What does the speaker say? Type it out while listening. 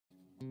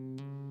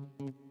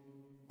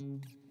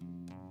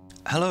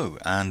Hello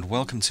and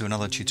welcome to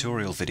another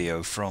tutorial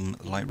video from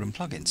Lightroom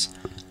plugins.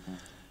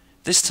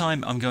 This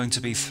time I'm going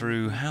to be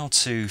through how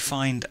to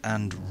find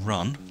and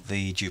run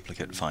the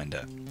duplicate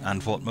finder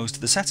and what most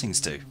of the settings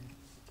do.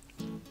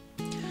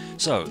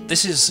 So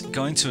this is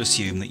going to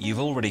assume that you've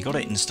already got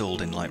it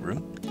installed in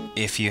Lightroom.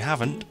 If you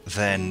haven't,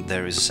 then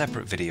there is a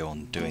separate video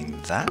on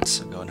doing that,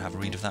 so go and have a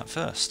read of that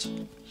first.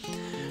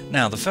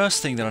 Now the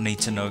first thing that I need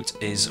to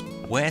note is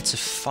where to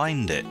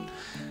find it.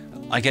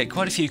 I get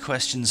quite a few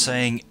questions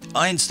saying,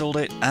 I installed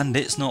it and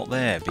it's not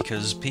there,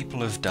 because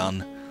people have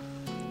done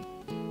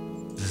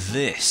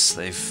this.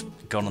 They've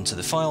gone onto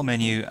the File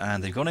menu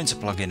and they've gone into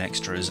Plugin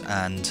Extras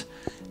and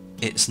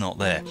it's not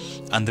there.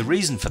 And the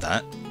reason for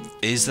that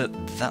is that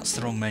that's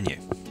the wrong menu.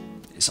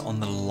 It's on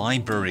the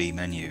Library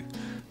menu,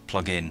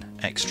 Plugin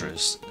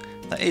Extras.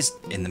 That is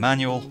in the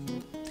manual,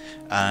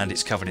 and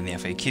it's covered in the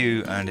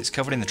FAQ, and it's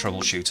covered in the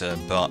troubleshooter,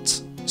 but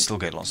still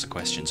get lots of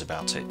questions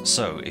about it.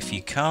 So if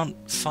you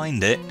can't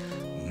find it,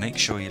 make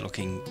sure you're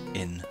looking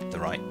in the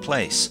right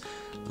place.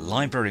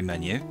 Library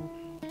menu,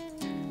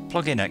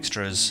 Plugin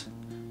Extras,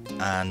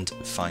 and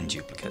Find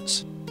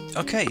Duplicates.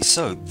 Okay,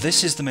 so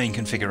this is the main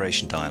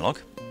configuration dialog,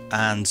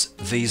 and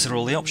these are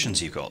all the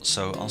options you've got,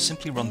 so I'll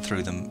simply run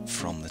through them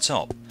from the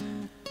top.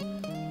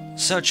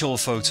 Search all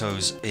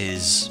photos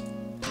is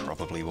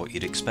probably what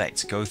you'd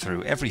expect. Go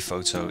through every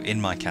photo in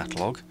my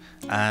catalogue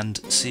and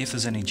see if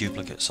there's any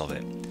duplicates of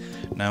it.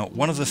 Now,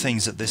 one of the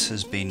things that this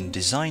has been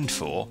designed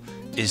for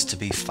is to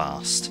be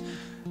fast.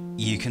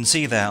 You can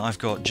see there I've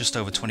got just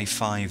over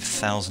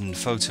 25,000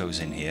 photos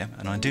in here,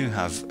 and I do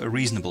have a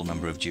reasonable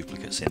number of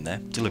duplicates in there,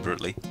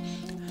 deliberately.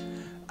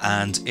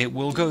 And it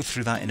will go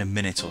through that in a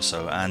minute or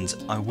so, and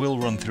I will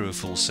run through a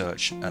full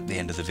search at the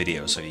end of the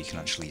video so you can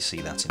actually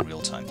see that in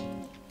real time.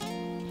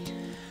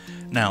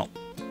 Now,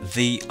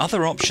 the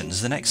other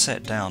options, the next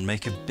set down,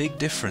 make a big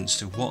difference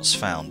to what's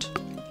found.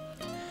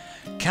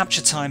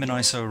 Capture time and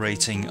ISO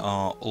rating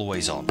are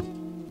always on.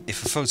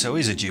 If a photo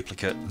is a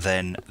duplicate,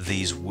 then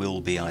these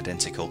will be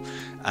identical,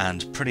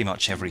 and pretty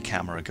much every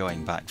camera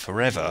going back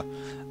forever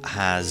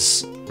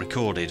has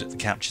recorded the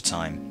capture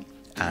time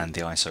and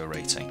the ISO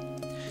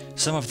rating.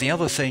 Some of the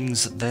other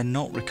things, they're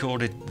not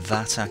recorded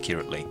that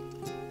accurately.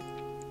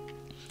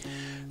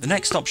 The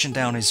next option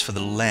down is for the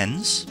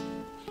lens.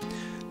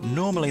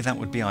 Normally that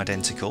would be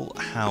identical,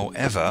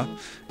 however,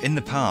 in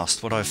the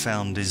past what I've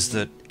found is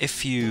that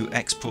if you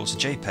export a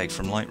JPEG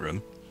from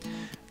Lightroom,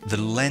 the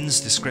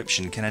lens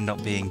description can end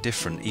up being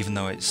different even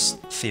though it's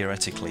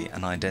theoretically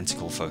an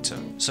identical photo,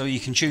 so you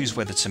can choose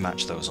whether to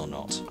match those or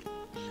not.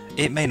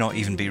 It may not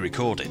even be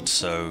recorded,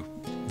 so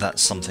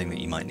that's something that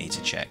you might need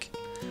to check.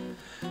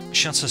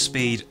 Shutter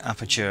speed,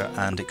 aperture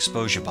and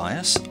exposure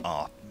bias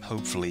are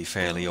hopefully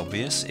fairly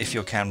obvious. If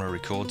your camera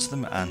records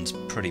them, and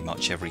pretty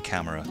much every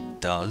camera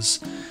does,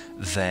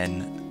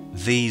 then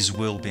these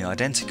will be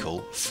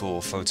identical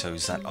for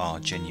photos that are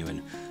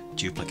genuine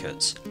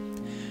duplicates.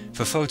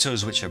 For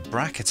photos which are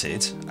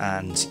bracketed,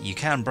 and you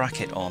can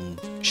bracket on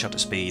shutter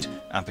speed,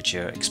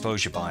 aperture,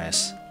 exposure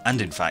bias, and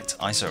in fact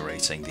ISO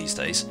rating these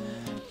days,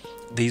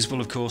 these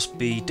will of course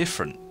be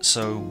different.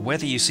 So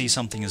whether you see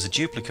something as a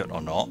duplicate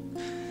or not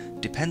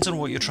depends on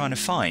what you're trying to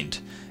find.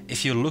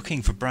 If you're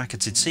looking for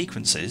bracketed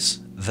sequences,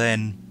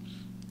 then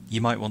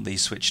you might want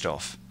these switched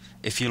off.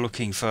 If you're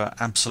looking for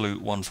absolute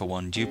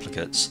one-for-one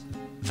duplicates,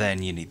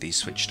 then you need these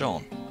switched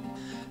on.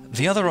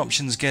 The other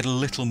options get a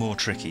little more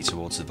tricky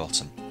towards the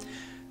bottom.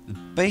 The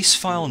base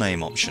file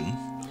name option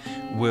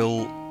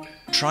will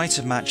try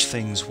to match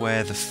things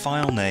where the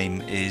file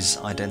name is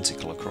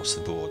identical across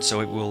the board.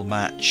 So it will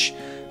match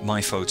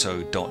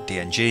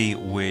myphoto.dng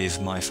with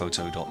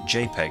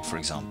myphoto.jpeg, for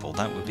example.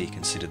 That would be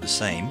considered the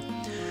same.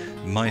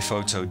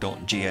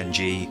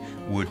 myphoto.gng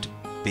would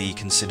be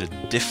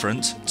considered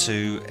different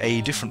to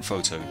a different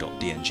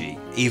photo.dng,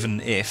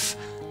 even if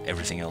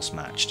everything else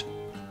matched.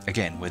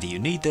 Again, whether you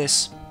need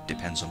this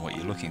depends on what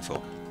you're looking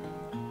for.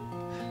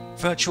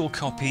 Virtual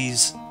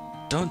copies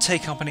don't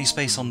take up any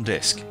space on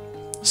disk,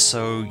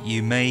 so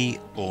you may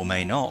or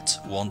may not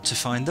want to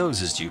find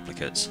those as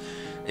duplicates.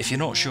 If you're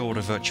not sure what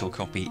a virtual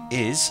copy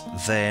is,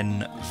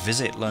 then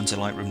visit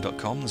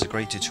learntolightroom.com. There's a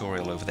great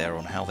tutorial over there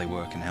on how they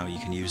work and how you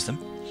can use them.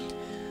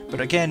 But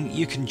again,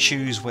 you can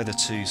choose whether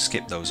to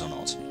skip those or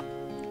not.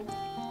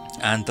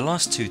 And the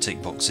last two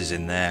tick boxes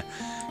in there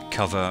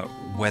cover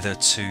whether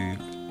to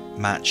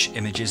match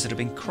images that have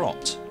been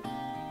cropped.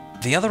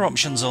 The other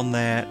options on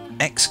there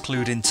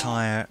exclude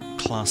entire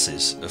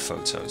classes of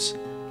photos.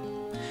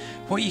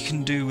 What you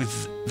can do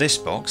with this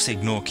box,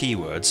 ignore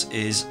keywords,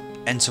 is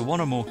enter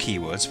one or more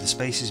keywords with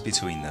spaces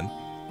between them,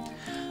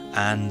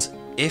 and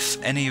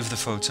if any of the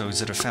photos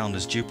that are found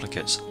as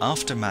duplicates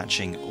after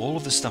matching all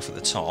of the stuff at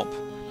the top,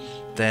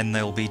 then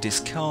they'll be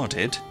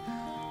discarded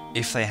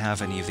if they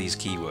have any of these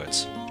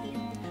keywords.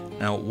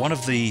 Now, one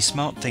of the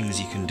smart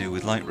things you can do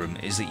with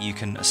Lightroom is that you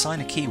can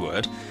assign a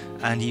keyword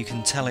and you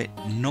can tell it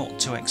not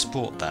to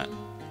export that.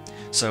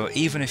 So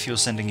even if you're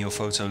sending your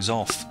photos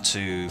off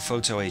to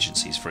photo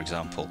agencies, for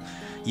example,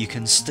 you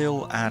can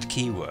still add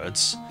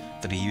keywords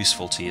that are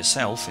useful to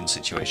yourself in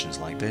situations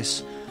like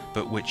this,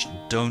 but which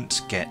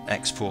don't get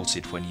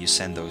exported when you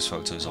send those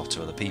photos off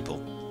to other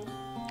people.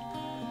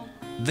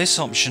 This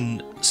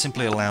option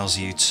simply allows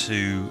you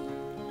to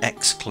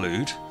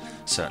exclude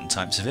certain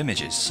types of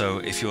images. So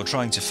if you're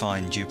trying to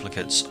find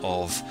duplicates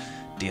of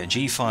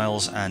DNG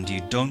files and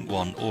you don't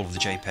want all of the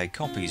JPEG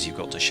copies you've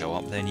got to show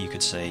up, then you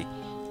could say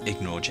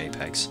ignore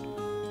JPEGs.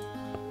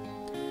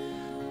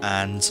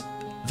 And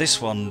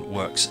this one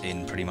works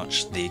in pretty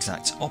much the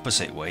exact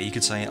opposite way. You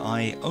could say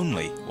I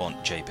only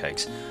want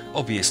JPEGs.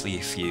 Obviously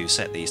if you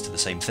set these to the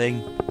same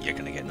thing, you're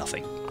going to get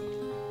nothing.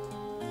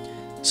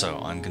 So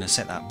I'm going to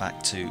set that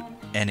back to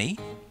any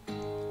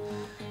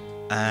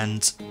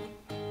and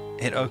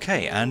hit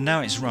OK, and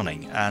now it's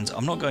running, and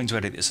I'm not going to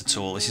edit this at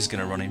all. This is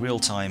going to run in real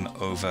time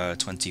over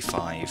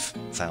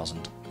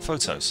 25,000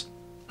 photos.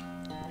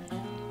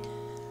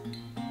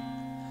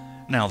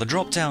 Now the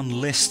drop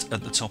down list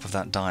at the top of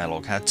that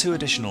dialog had two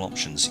additional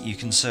options. You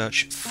can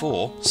search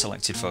for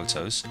selected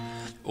photos,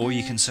 or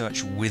you can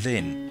search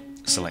within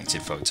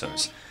selected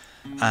photos,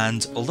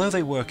 and although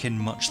they work in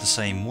much the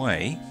same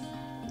way,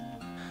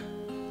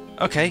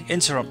 okay,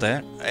 interrupt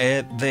there,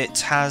 it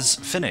has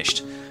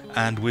finished,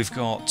 and we've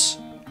got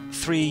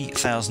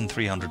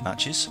 3,300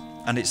 matches,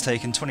 and it's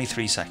taken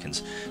 23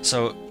 seconds.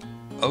 So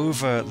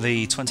over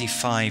the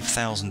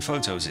 25,000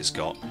 photos it's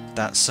got,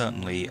 that's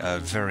certainly a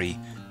very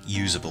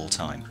usable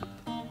time.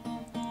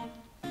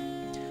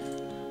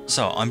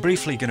 So I'm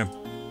briefly going to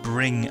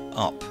bring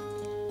up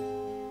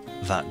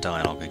that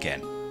dialog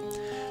again.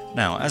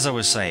 Now, as I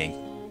was saying,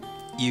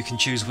 you can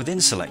choose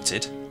within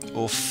selected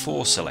or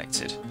for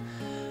selected,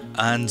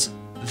 and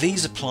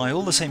these apply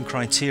all the same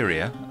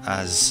criteria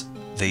as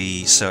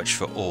the search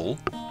for all,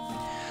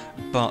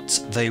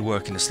 but they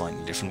work in a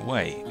slightly different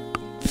way.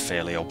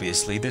 Fairly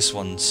obviously, this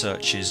one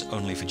searches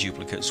only for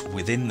duplicates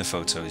within the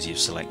photos you've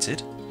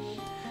selected,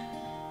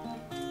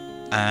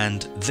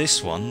 and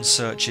this one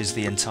searches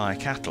the entire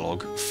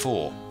catalogue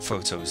for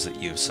photos that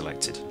you've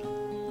selected.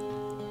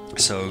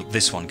 So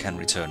this one can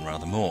return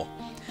rather more.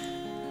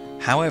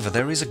 However,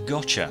 there is a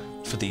gotcha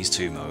for these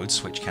two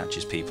modes which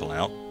catches people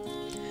out,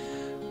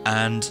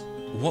 and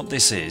what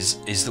this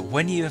is that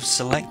when you have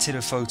selected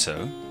a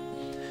photo,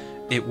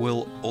 it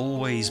will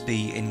always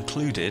be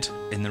included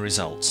in the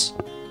results.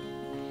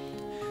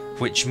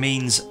 Which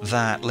means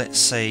that, let's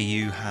say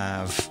you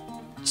have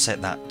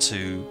set that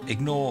to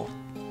ignore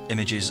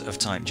images of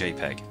type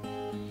JPEG,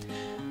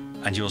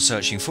 and you're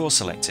searching for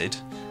selected,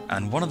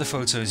 and one of the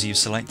photos you've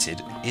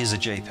selected is a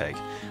JPEG,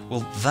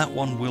 well, that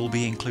one will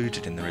be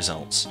included in the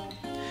results.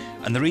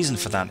 And the reason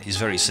for that is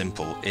very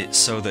simple. It's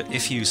so that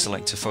if you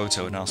select a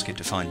photo and ask it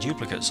to find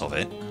duplicates of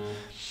it,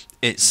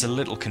 it's a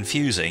little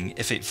confusing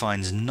if it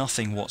finds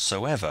nothing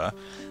whatsoever,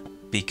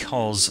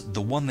 because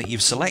the one that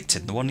you've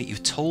selected, the one that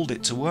you've told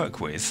it to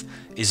work with,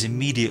 is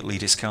immediately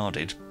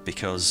discarded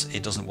because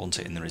it doesn't want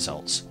it in the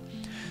results.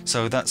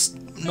 So that's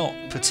not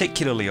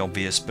particularly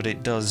obvious, but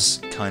it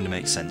does kind of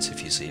make sense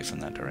if you see it from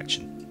that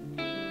direction.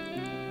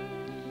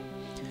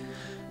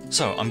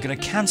 So I'm going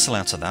to cancel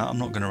out of that. I'm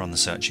not going to run the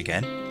search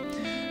again,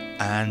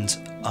 and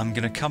I'm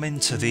going to come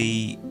into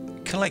the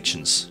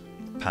collections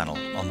panel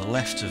on the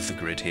left of the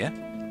grid here.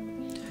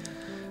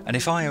 And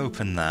if I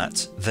open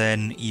that,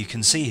 then you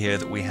can see here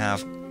that we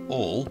have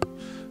all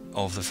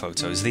of the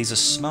photos. These are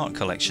smart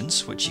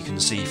collections, which you can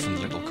see from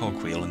the little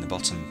cogwheel in the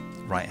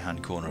bottom right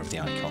hand corner of the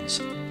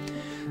icons.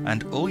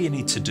 And all you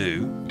need to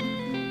do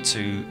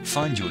to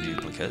find your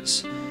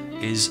duplicates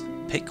is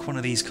pick one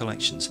of these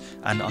collections,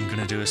 and I'm going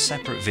to do a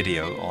separate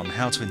video on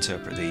how to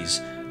interpret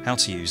these, how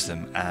to use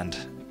them, and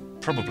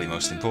probably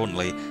most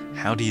importantly,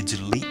 how do you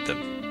delete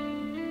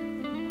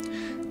them.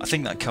 I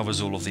think that covers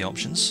all of the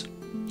options.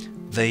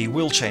 They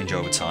will change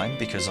over time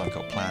because I've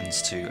got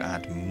plans to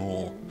add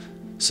more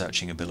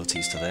searching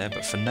abilities to there,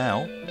 but for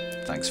now,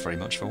 thanks very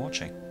much for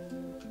watching.